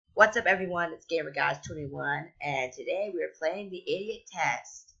What's up, everyone? It's GamerGuys21, and today we are playing the Idiot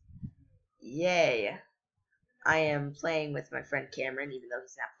Test. Yay! I am playing with my friend Cameron, even though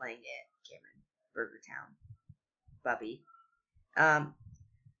he's not playing it. Cameron, Burger Town, Bubby.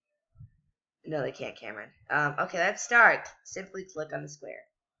 No, they can't, Cameron. Okay, let's start. Simply click on the square.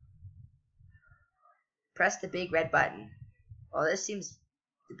 Press the big red button. Well, this seems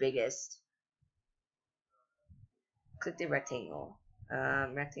the biggest. Click the rectangle.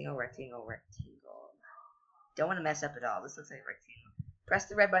 Rectangle. Don't want to mess up at all. This looks like a rectangle. Press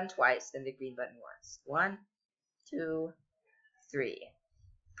the red button twice, then the green button once. 1, 2, 3.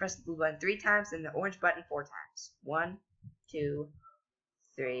 Press the blue button 3 times, then the orange button 4 times. 1, 2,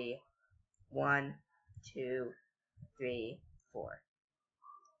 3. 1, 2, 3, 4.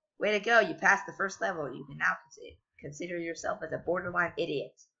 Way to go! You passed the first level. You can now consider yourself as a borderline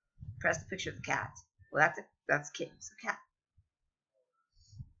idiot. Press the picture of the cat. Well, that's kitten. So cat.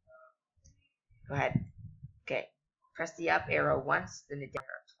 Go ahead. Okay. Press the up arrow once, then the down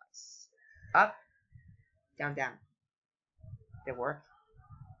arrow twice. Up, down, down. Did it work?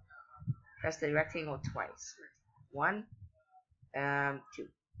 Press the rectangle twice. 1, 2.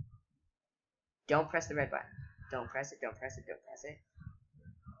 Don't press the red button. Don't press it. Don't press it. Don't press it.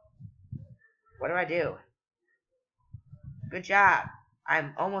 What do I do? Good job.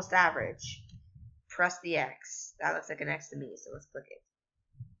 I'm almost average. Press the X. That looks like an X to me, so let's click it.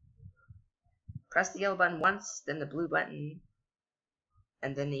 Press the yellow button once, then the blue button,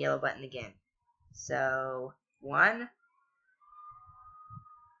 and then the yellow button again. So, 1.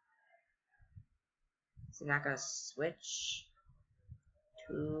 So not gonna switch.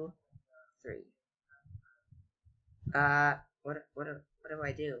 2, 3. What do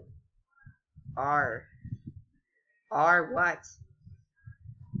I do? R what?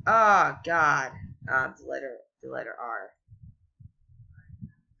 Oh God. The letter R.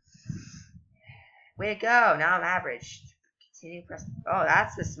 Way to go! Now I'm average. Continue press. Oh,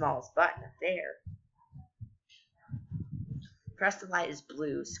 that's the smallest button up there. Press the lightest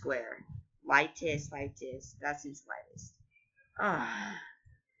blue square. Lightest. That seems lightest. Ah,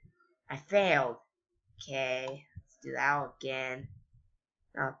 I failed. Okay, let's do that again.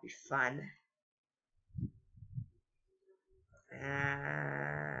 That'll be fun.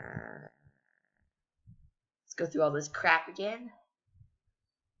 Let's go through all this crap again.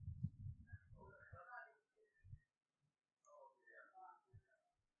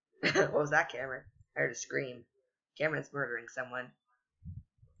 What was that, Cameron? I heard a scream. Cameron's murdering someone.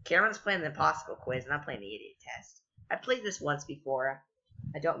 Cameron's playing the impossible quiz, and I'm playing the idiot test. I played this once before.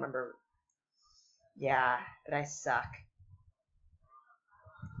 I don't remember. Yeah, but I suck.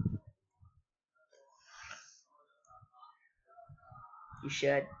 You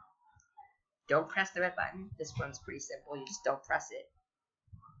should. Don't press the red button. This one's pretty simple. You just don't press it.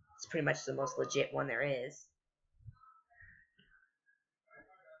 It's pretty much the most legit one there is.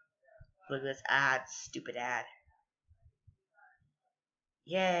 Look at this ad. Stupid ad.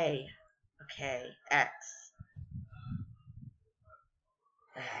 Yay. Okay. X.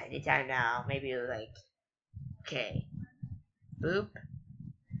 Anytime now. Maybe like. Okay. Boop.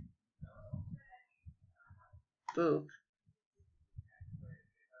 Boop.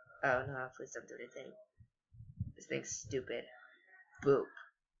 Oh no, please don't do anything. This thing's stupid. Boop.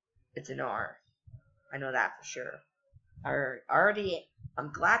 It's an R. I know that for sure.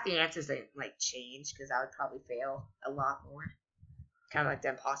 I'm glad the answers didn't like change, because I would probably fail a lot more. Kind of like the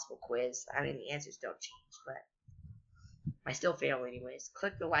impossible quiz. I mean, the answers don't change, but I still fail anyways.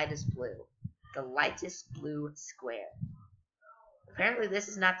 Click the lightest blue. The lightest blue square. Apparently this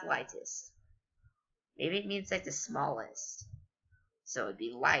is not the lightest. Maybe it means like the smallest. So it'd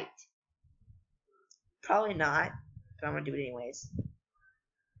be light. Probably not, but I'm gonna do it anyways.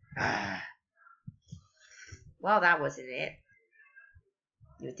 Well, that wasn't it.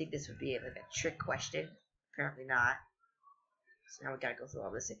 You would think this would be like a trick question. Apparently not. So now we gotta go through all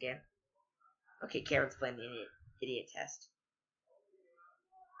this again. Okay, Karen's playing the idiot test.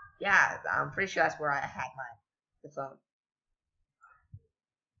 Yeah, I'm pretty sure that's where I had the phone.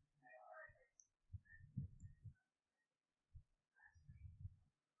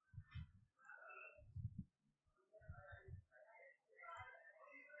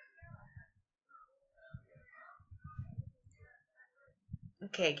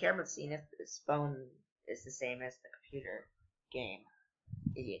 Okay, Cameron's seen if his phone is the same as the computer game.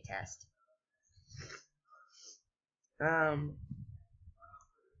 Idiot test.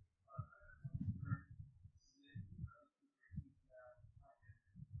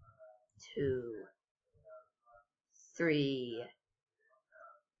 2, 3,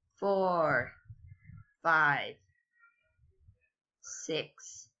 4, 5,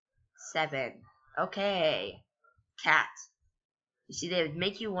 6, 7. Okay. Cat. You see, they would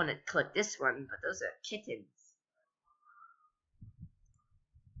make you want to click this one, but those are kittens.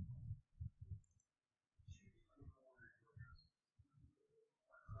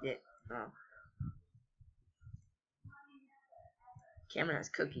 Yeah. Oh. Cameron has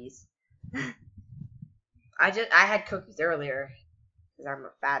cookies. I had cookies earlier because I'm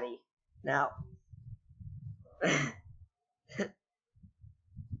a fatty. No.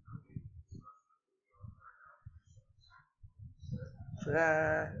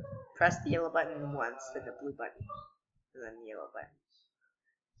 Press the yellow button once, then the blue button, and then the yellow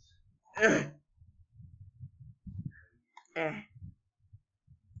button.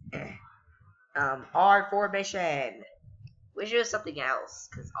 R formation. We should do something else,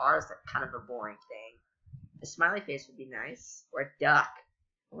 because R is kind of a boring thing. A smiley face would be nice, or a duck.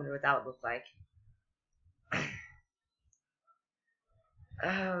 I wonder what that would look like.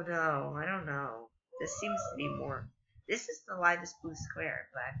 Oh no, I don't know. This seems to be more. This is the lightest blue square,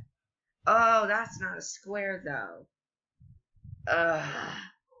 but oh, that's not a square though.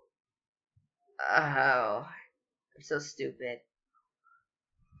 Oh, I'm so stupid.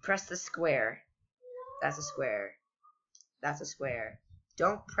 Press the square. That's a square. That's a square.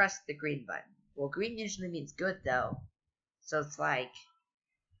 Don't press the green button. Well, green usually means good though, so it's like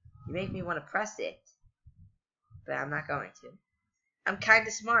you make me want to press it, but I'm not going to. I'm kind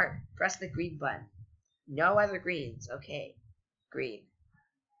of smart. Press the green button. No other greens. Okay. Green.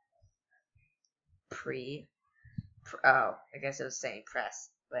 Oh, I guess it was saying press,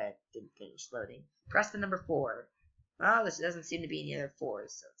 but it didn't finish loading. Press the number 4. Oh, this doesn't seem to be any other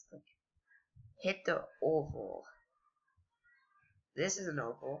 4s, so it's like hit the oval. This is an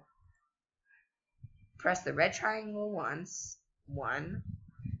oval. Press the red triangle once. 1,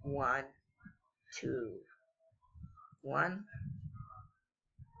 1, 2. 1,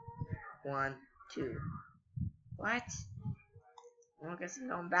 1, 2. What? Well, I guess I'm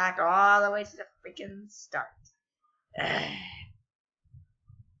going back all the way to the freaking start.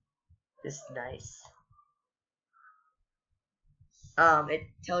 This is nice. It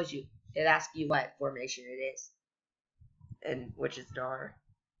tells you, it asks you what formation it is, and which is star.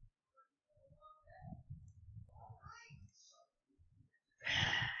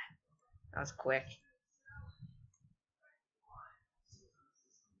 That was quick.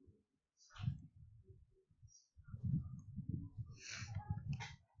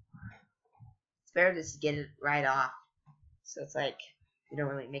 It's better to just get it right off, so it's like you don't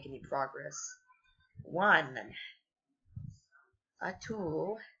really make any progress. 1, a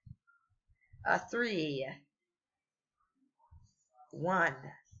 2, a 3, 1,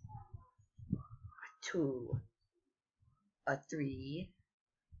 a 2, a 3,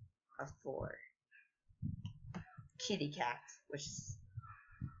 a 4. Kitty cat, which is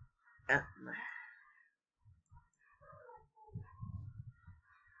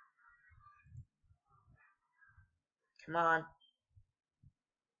come on.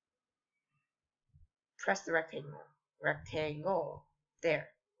 Press the rectangle. Rectangle. There.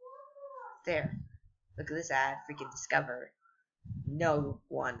 There. Look at this ad. Freaking discover. No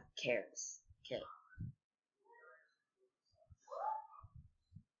one cares. Okay.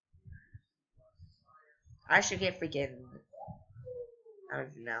 I should get freaking. I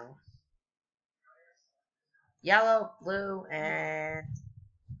don't even know. Yellow, blue, and.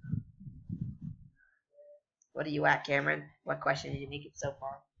 What are you at, Cameron? What question did you make it so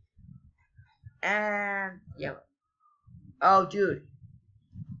far? And yellow. Oh, dude.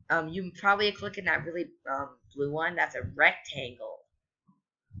 You probably are clicking that really blue one. That's a rectangle.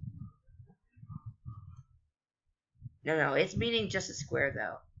 No, it's meaning just a square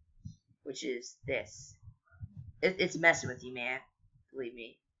though, which is this. It's messing with you, man. Believe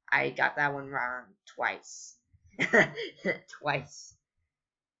me, I got that one wrong twice. Twice.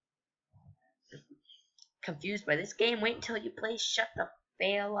 Confused by this game? Wait until you play Shut the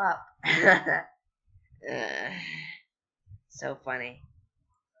Fail Up. So funny.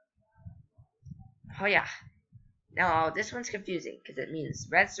 Oh yeah. No, this one's confusing because it means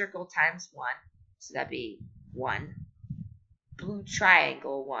red circle times 1, so that'd be 1. Blue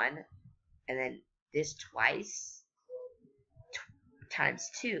triangle 1, and then this twice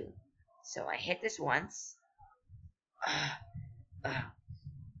times 2. So I hit this once.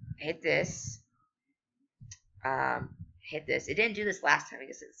 Hit this. Hit this. It didn't do this last time. I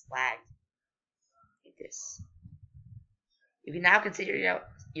guess it's lagged. Hit this. You can now consider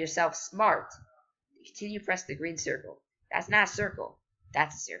yourself smart. Continue to press the green circle. That's not a circle.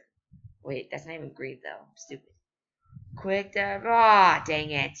 That's a circle. Wait, that's not even green though. I'm stupid. Quick dive. Ah, dang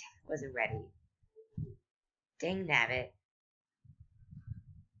it. Wasn't ready. Dang nabbit.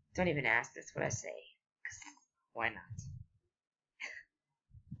 Don't even ask. That's what I say. 'Cause why not?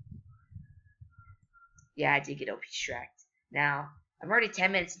 Yeah, I did get OP Shrek. Now, I'm already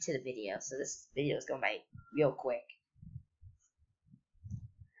 10 minutes into the video, so this video is going by real quick.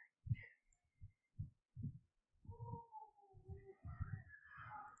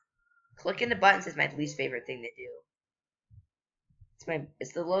 Clicking the buttons is my least favorite thing to do.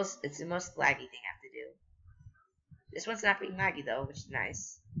 It's the most laggy thing I have to do. This one's not being laggy though, which is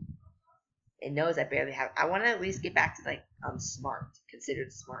nice. It knows I barely have. I want to at least get back to like smart,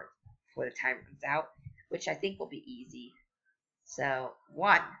 considered smart, before the time comes out, which I think will be easy. So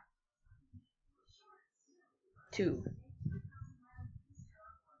 1, 2.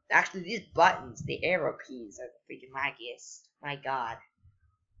 Actually, these buttons, the arrow keys, are the freaking laggiest. My God.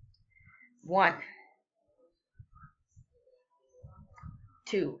 1,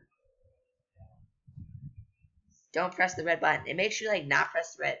 2. Don't press the red button. It makes you like not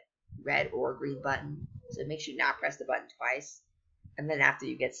press the red or green button. So it makes you not press the button twice. And then after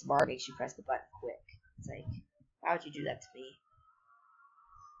you get smart, it makes you press the button quick. It's like, why would you do that to me?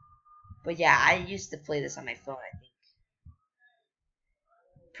 But yeah, I used to play this on my phone, I think.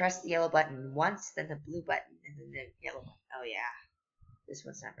 Press the yellow button once, then the blue button, and then the yellow button. Oh yeah. This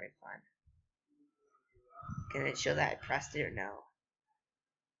one's not very fun. Can it show that I pressed it or no?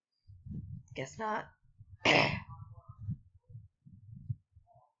 Guess not.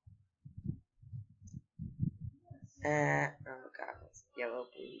 Oh god, what's yellow,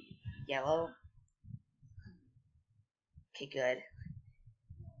 blue, yellow? Okay, good.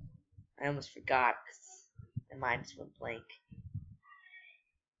 I almost forgot because my mind just went blank.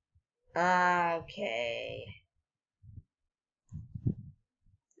 Okay.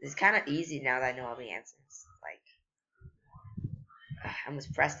 It's kind of easy now that I know all the answers. Like, I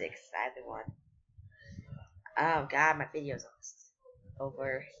almost pressed it because I had the one. Oh god, my video's almost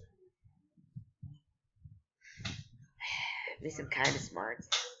over. At least I'm kind of smart.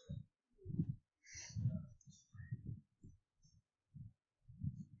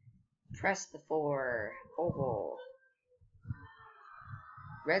 Press the 4. Oval.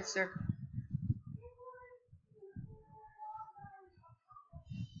 Red circle.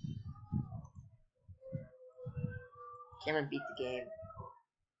 Cameron beat the game.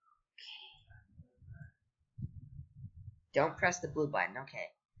 Don't press the blue button. Okay.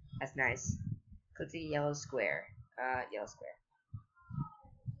 That's nice. Click the yellow square. Yellow square.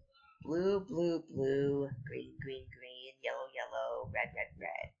 Blue, blue, blue. Green, green, green. Yellow, yellow. Red, red,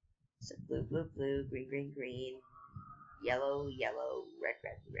 red. So blue, blue, blue. Green, green, green. Yellow, yellow. Red,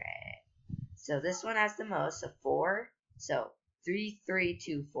 red, red. So this one has the most. So 4. So 3, 3,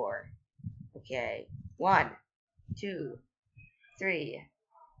 2, 4. Okay. 1, 2, 3.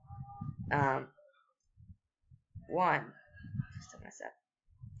 1. Still mess up.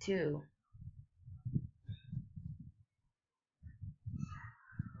 2.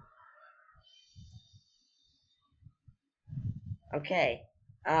 Okay.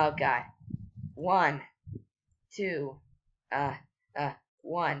 Oh god. 1, 2.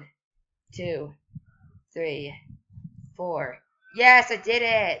 1, 2, 3, 4. Yes, I did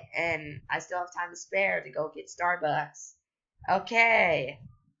it! And I still have time to spare to go get Starbucks. Okay.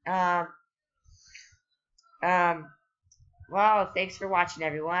 Well, thanks for watching,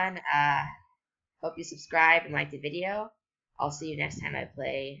 everyone. Hope you subscribe and like the video. I'll see you next time I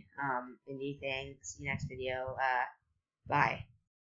play a new thing. See you next video. Bye.